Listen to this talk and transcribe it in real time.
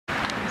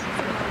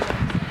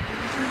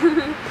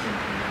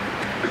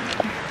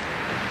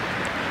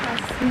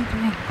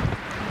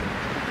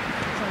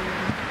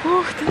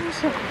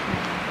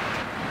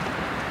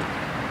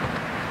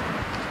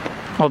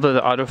Although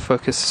the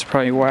autofocus is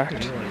probably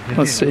whacked.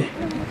 Let's see.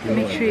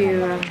 Make sure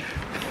you,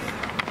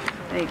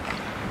 like...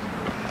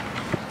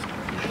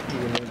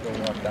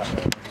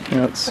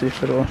 Yeah, let's see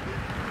if it'll...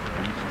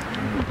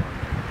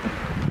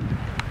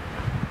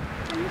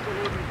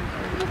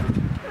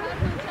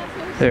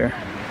 There.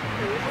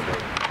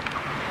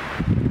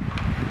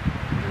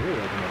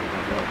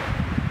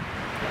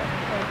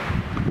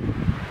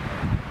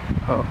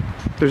 Oh,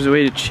 there's a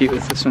way to cheat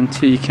with this one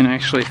too. You can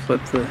actually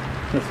flip the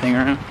thing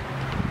around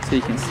so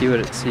you can see what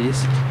it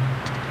sees.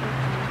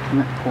 Isn't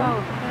that cool?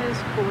 Oh, that is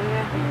cool,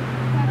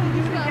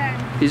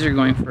 yeah. These are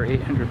going for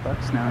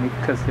 $800 now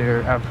because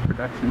they're out of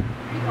production.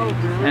 Oh,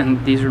 really?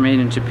 And these were made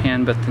in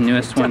Japan, but the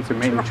newest ones are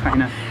made in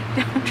China.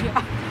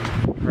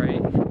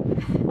 Right.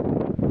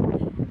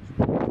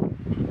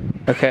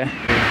 Okay.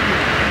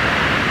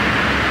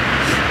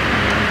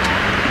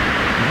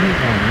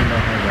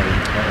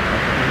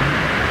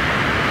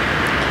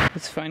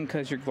 It's fun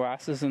because your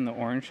glasses and the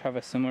orange have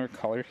a similar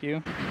color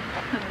hue.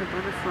 The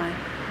butterfly.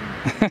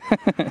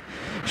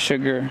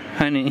 Sugar,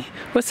 honey.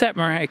 What's that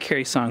Mariah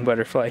Carey song,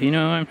 Butterfly? You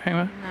know what I'm talking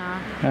about?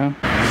 No.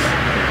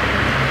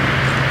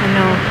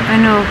 No? I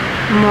know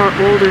more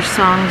older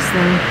songs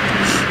than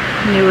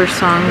newer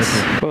songs.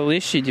 Well, at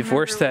least she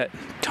divorced that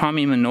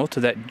Tommy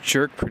Minolta, that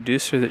jerk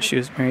producer that she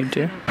was married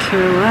to.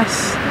 Care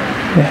less.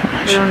 Yeah.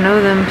 I don't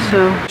know them,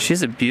 so... She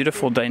has a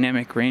beautiful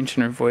dynamic range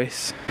in her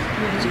voice.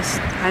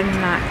 I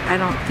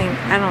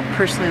don't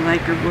personally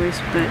like her voice,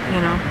 but,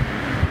 you know,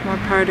 more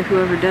power to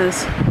whoever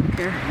does. I don't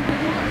care.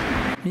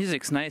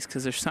 Music's nice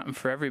because there's something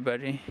for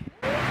everybody.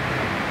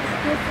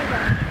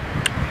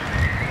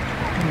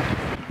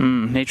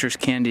 Nature's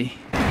candy.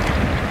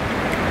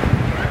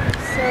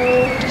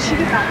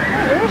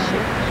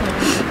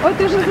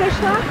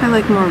 I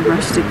like more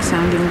rustic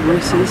sounding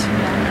voices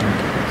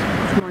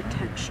with more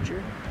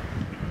texture.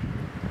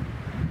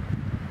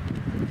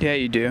 Yeah,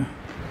 you do.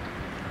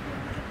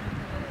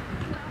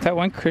 That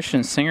one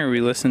Christian singer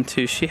we listened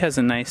to, she has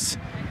a nice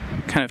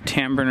kind of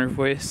timbre in her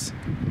voice.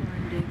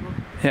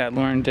 Yeah,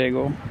 Lauren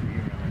Daigle.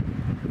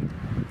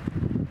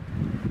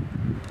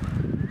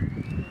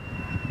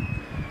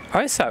 I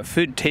always thought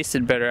food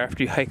tasted better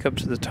after you hike up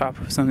to the top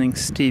of something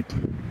steep.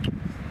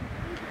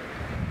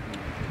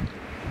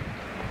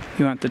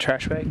 You want the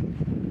trash bag?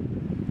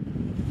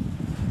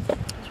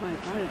 That's why I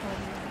brought it.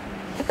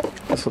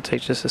 This will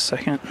take just a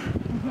second.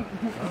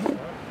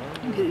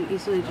 You could have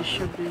easily just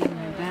shoved it in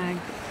your bag.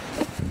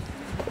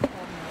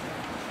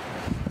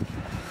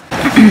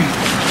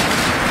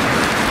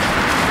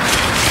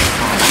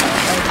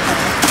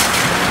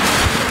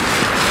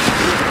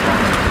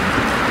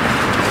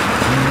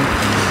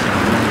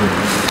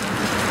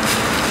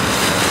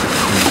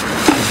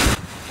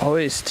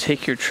 Always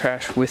take your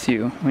trash with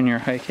you when you're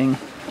hiking.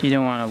 You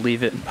don't want to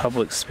leave it in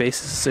public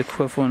spaces. It's the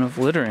equivalent of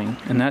littering,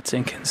 and that's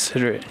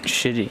inconsiderate and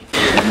shitty.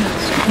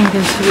 It's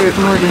inconsiderate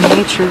more to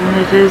nature than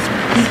it is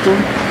people.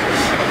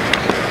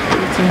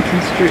 It's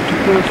inconsiderate to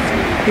both.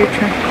 Your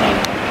turn.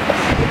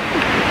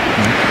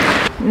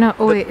 No,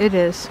 oh wait, it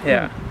is.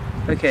 Yeah.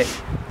 Okay,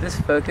 this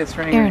focus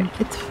ring... Aaron,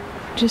 it's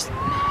just...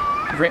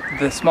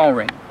 The small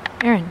ring.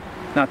 Aaron.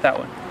 Not that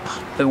one.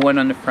 The one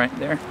on the front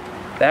there.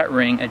 That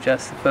ring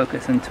adjusts the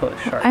focus until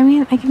it's sharp. I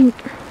mean, I can...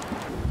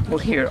 Well,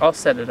 here, I'll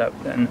set it up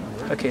then.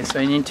 Okay, so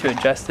I need to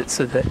adjust it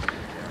so that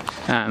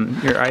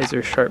your eyes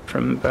are sharp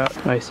from about...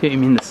 Oh, I see what you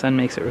mean. The sun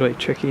makes it really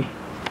tricky.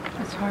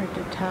 It's hard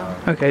to tell.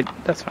 Okay,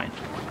 that's fine.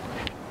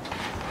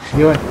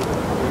 Really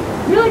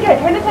good.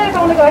 Try to decide if I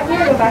want to go back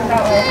here or go back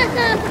that way.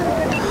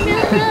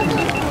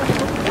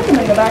 I'm going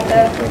to go back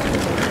there.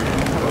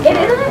 It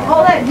isn't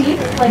all that deep,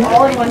 like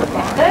all in one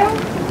spot though.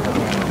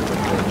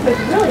 But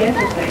it's really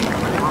interesting.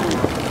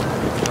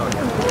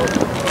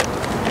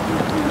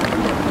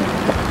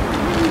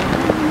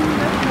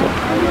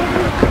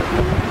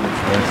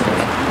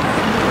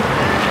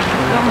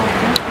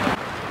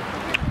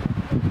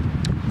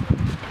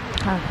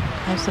 Oh,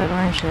 how's that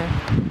orange there?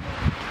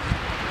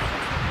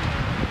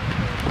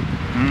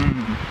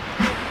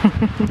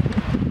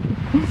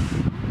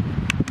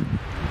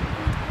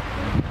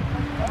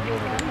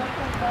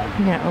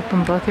 You gonna open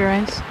both your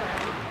eyes?